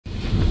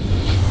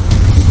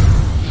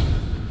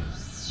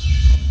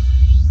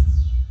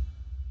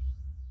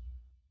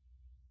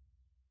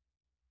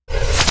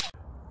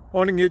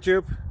Morning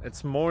YouTube,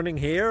 it's morning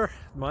here.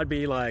 It might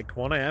be like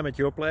 1 a.m. at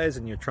your place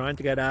and you're trying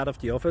to get out of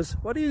the office.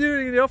 What are you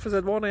doing in the office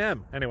at 1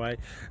 a.m? Anyway,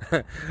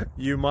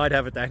 you might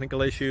have a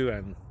technical issue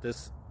and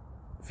this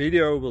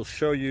video will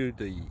show you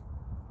the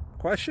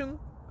question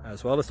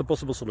as well as the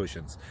possible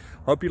solutions.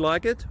 Hope you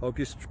like it, hope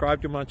you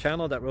subscribe to my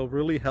channel. That will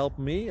really help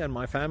me and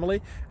my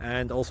family,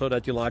 and also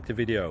that you like the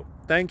video.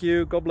 Thank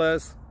you, God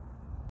bless.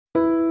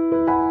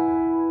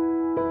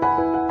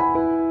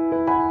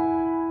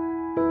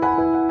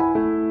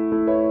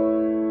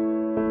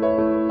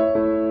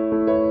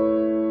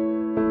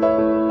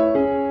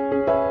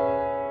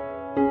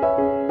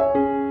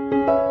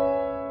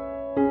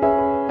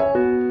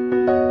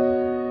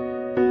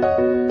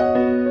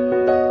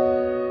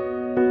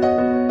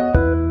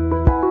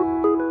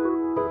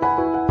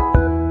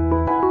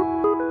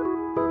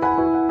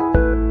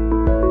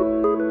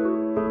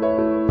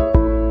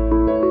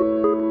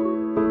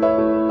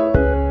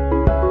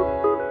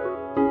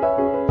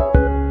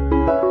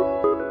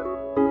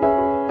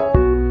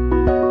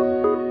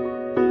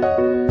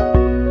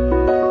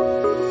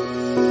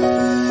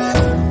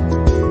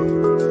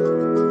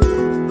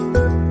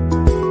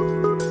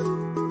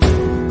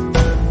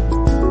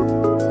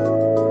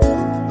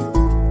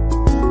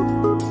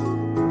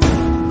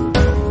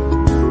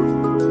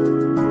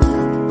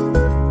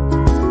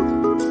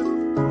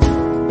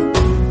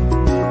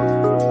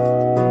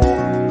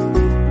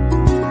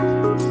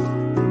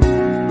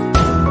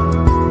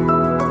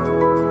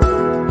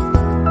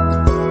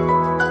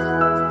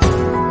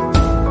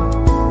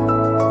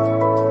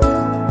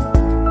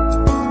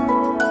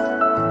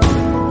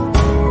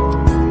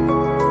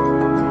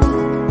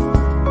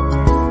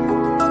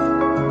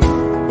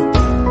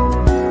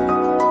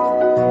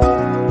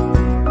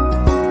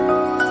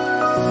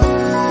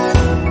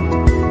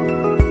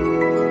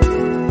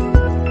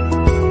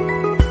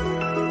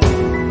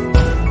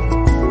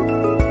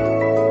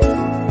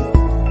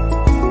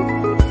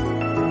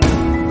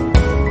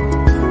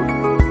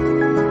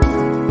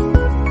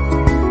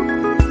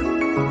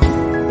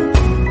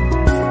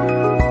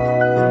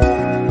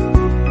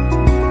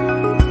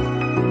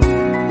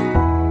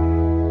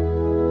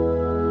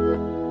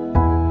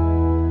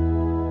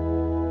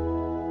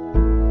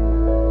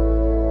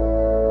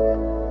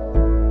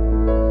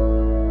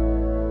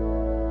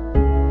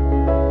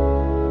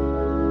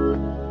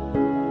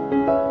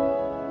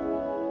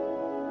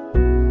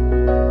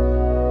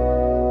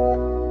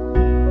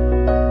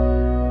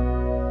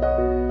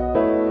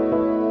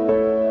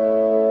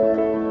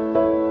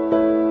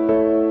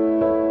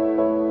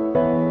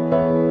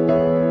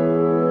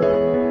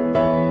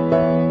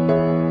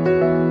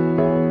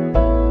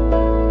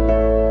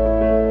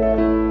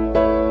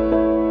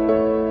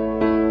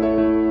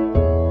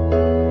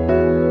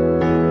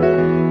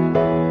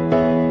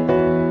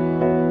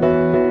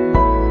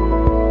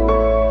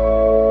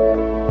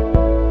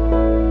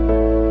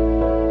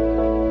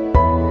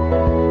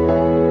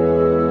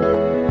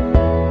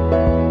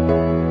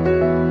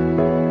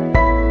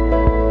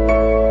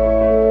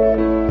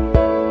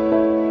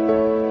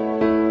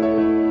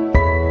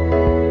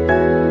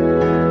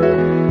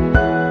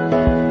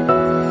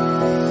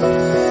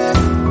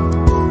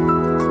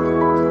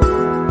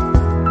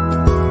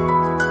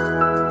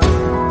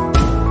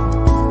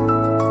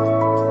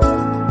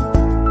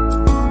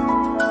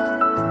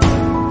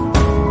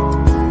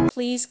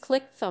 Please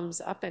click thumbs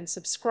up and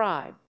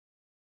subscribe.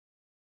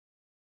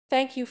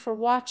 Thank you for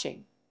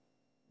watching.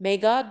 May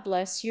God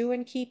bless you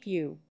and keep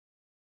you.